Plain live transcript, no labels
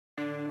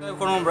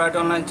করুন bright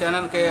online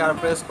চ্যানেলকে আর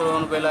press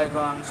করুন বেল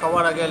আইকন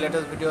সবার আগে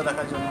লেটেস্ট ভিডিও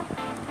দেখার জন্য।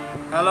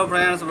 হ্যালো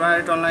ফ্রেন্ডস,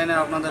 ব্রাইট অনলাইনে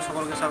আপনাদের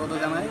সকলকে স্বাগত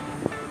জানাই।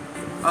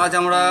 আজ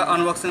আমরা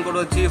আনবক্সিং করব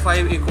G5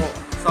 ইকো,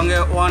 সঙ্গে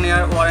 1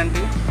 ইয়ার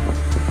ওয়ারেন্টি।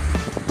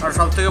 আর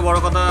সবথেকে বড়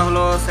কথা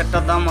হলো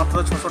সেটটার দাম মাত্র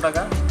 600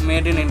 টাকা,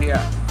 made in India.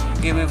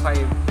 Gimme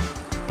 5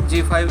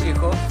 G5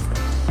 eco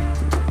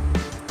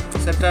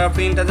সেটটার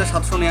print আছে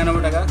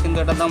 799 টাকা, কিন্তু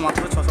এটার দাম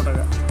মাত্র 600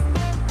 টাকা।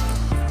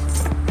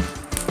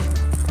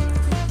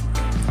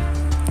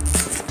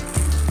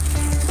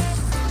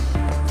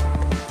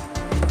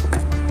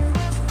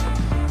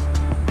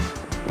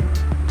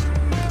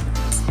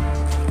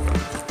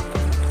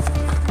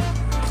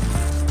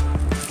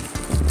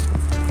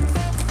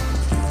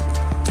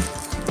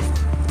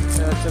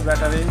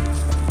 ব্যাটারি,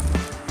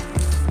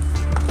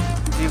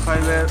 G5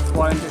 এর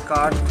ওয়ারেন্টি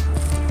কার্ড,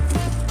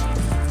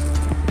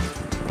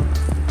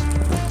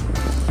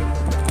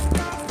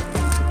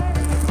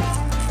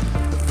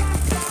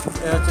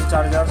 এ হচ্ছে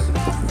চার্জার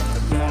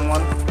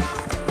নর্মাল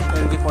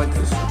LG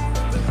 3500,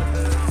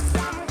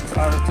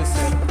 আর হচ্ছে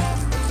সেল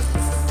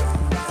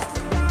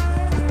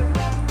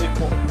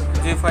ইকো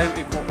G5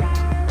 ইকো,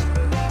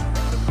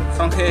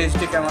 সঙ্গে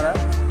HD ক্যামেরা।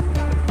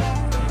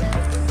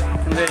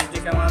 কিন্তু HD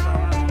ক্যামেরা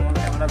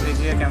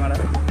ভিজিএ ক্যামেরা,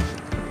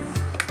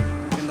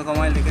 কিন্তু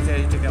কমায় লিখেছে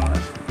HD ক্যামেরা।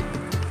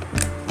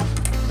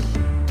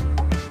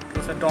 তো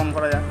সেটা অন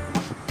করা যায়।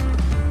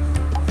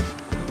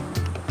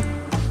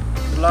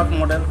 ব্লগ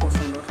মডেল, খুব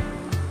সুন্দর।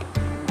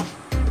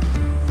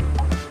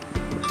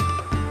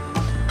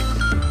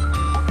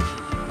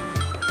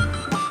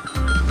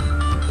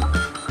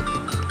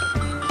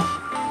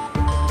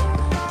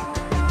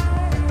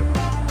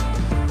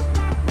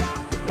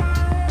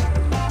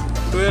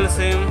 ডুয়েল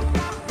সিম,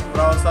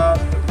 browser,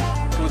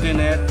 2G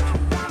net,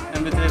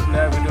 MP3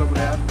 player, video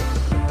player,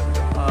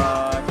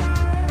 আর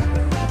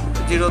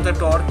জিরোতে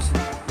টর্চ।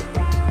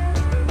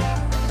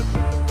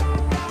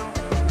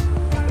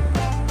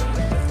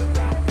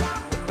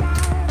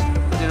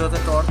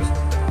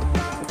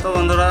 তো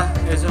বন্ধুরা,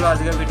 এই ছিল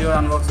আজকের ভিডিওর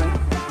আনবক্সিং।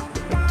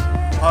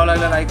 ভালো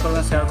লাগলে লাইক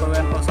করবেন, শেয়ার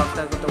করবেন ও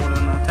সাবস্ক্রাইব করতে